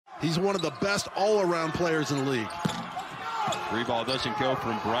He's one of the best all-around players in the league. Three ball doesn't go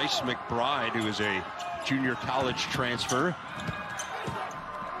from Bryce McBride, who is a junior college transfer.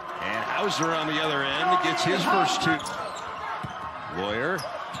 And Hauser on the other end gets his first two. Lawyer,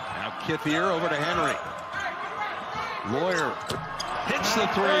 now Kithier over to Henry. Lawyer hits the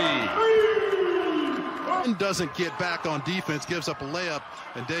three. Doesn't get back on defense, gives up a layup.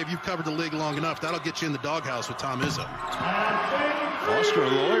 And Dave, you've covered the league long enough. That'll get you in the doghouse with Tom Izzo. Foster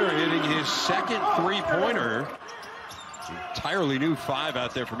Lawyer hitting his second three-pointer. Entirely new five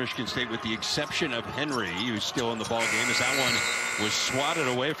out there for Michigan State, with the exception of Henry, who's still in the ball game, as that one was swatted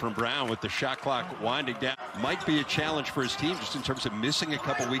away from Brown with the shot clock winding down. Might be a challenge for his team just in terms of missing a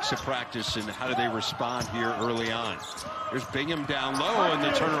couple weeks of practice, and how do they respond here early on. There's Bingham down low, and the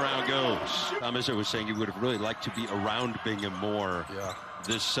turnaround goes. Tom Izzo was saying he would have really liked to be around Bingham more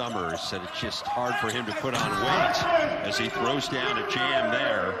this summer. Said it's just hard for him to put on weight as he throws down a jam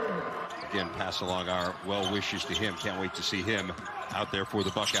there. Again, pass along our well wishes to him. Can't wait to see him out there for the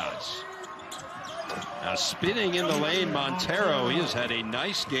Buckeyes. Now spinning in the lane, Montero. He has had a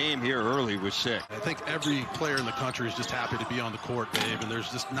nice game here early with 6. I think every player in the country is just happy to be on the court, Dave, and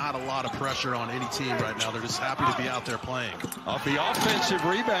there's just not a lot of pressure on any team right now. They're just happy to be out there playing. Off the offensive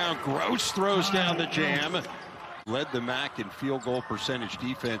rebound, Gross throws down the jam. Led the MAC in field goal percentage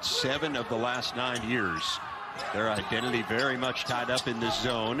defense 7 of the last 9 years. Their identity very much tied up in this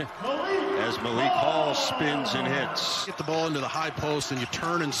zone as Malik Hall spins and hits. Get the ball into the high post and you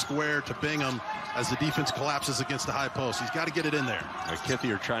turn and square to Bingham as the defense collapses against the high post. He's got to get it in there.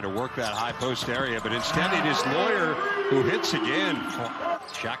 Kithier trying to work that high post area, but instead it is Lawyer who hits again.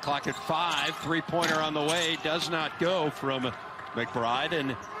 Shot clock at 5. Three-pointer on the way. Does not go from McBride,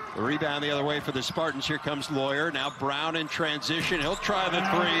 and the rebound the other way for the Spartans. Here comes Lawyer. Now Brown in transition. He'll try the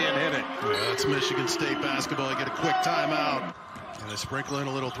three and hit it. Yeah, that's Michigan State basketball. You get a quick timeout. And they sprinkle in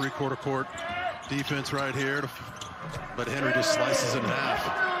a little three-quarter court defense right here. But Henry just slices it in half.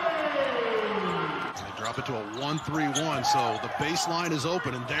 And they drop it to a 1-3-1. So the baseline is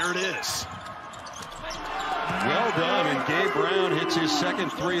open, and there it is. Well done, and Gabe Brown hits his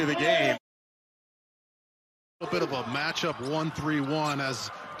second three of the game. A bit of a matchup 1-3-1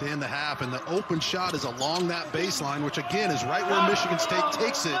 as to end the half, and the open shot is along that baseline, which again is right where Michigan State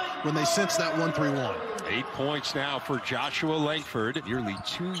takes it when they sense that 1-3-1. 8 points now for Joshua Langford. Nearly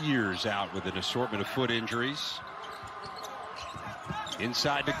 2 years out with an assortment of foot injuries.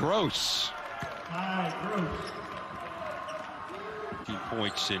 Inside to Gross. 15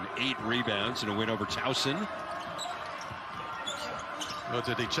 points and 8 rebounds in a win over Towson. Well,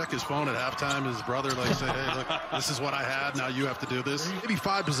 did he check his phone at halftime? His brother say, hey, look, this is what I had. Now you have to do this. Maybe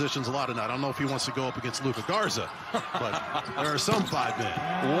 5 positions a lot tonight. I don't know if he wants to go up against Luka Garza, but there are some 5 men.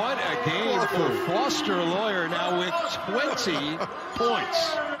 What a game for Foster Lawyer, now with 20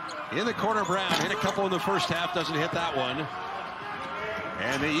 points. In the corner, Brown hit a couple in the first half, doesn't hit that one.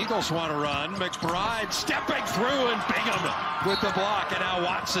 And the Eagles want to run. McBride stepping through, and Bingham with the block, and now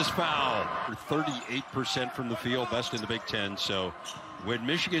Watts is fouled. 38% from the field, best in the Big Ten. So when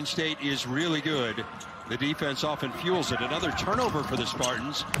Michigan State is really good, the defense often fuels it. Another turnover for the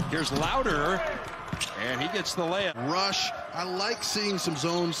Spartans. Here's Louder, and he gets the layup. Rush. I like seeing some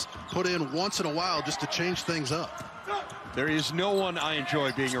zones put in once in a while just to change things up. There is no one I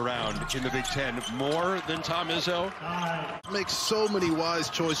enjoy being around in the Big Ten more than Tom Izzo. Makes so many wise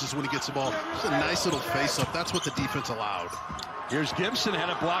choices when he gets the ball. Just a nice little face-up. That's what the defense allowed. Here's Gibson, had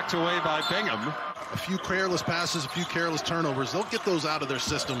it blocked away by Bingham. A few careless passes, a few careless turnovers. They'll get those out of their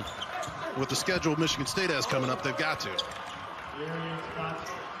system. With the schedule Michigan State has coming up, they've got to.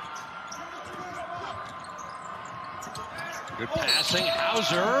 Good passing.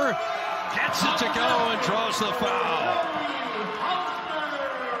 Hauser gets it to go and draws the foul.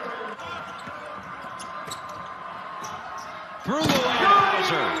 Through the lane,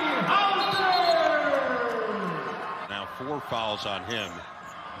 Hauser. Now 4 fouls on him.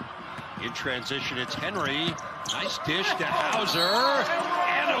 In transition, it's Henry. Nice dish to Hauser,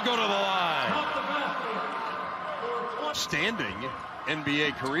 and he'll go to the line. Standing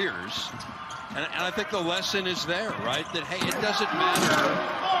NBA careers. And I think the lesson is there, right? That, hey, it doesn't matter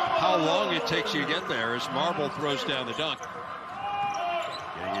how long it takes you to get there as Marble throws down the dunk.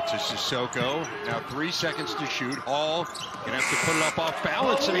 Getting it to Sissoko. Now 3 seconds to shoot. Hall gonna have to put it up off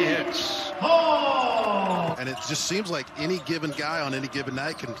balance, and he hits. And it just seems like any given guy on any given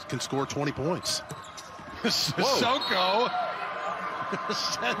night can score 20 points. Sissoko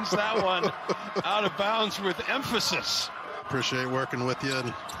sends that one out of bounds with emphasis. Appreciate working with you,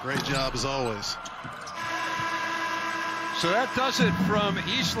 and great job as always. So that does it from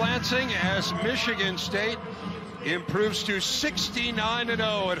East Lansing as Michigan State improves to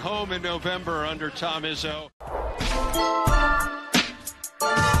 69-0 at home in November under Tom Izzo.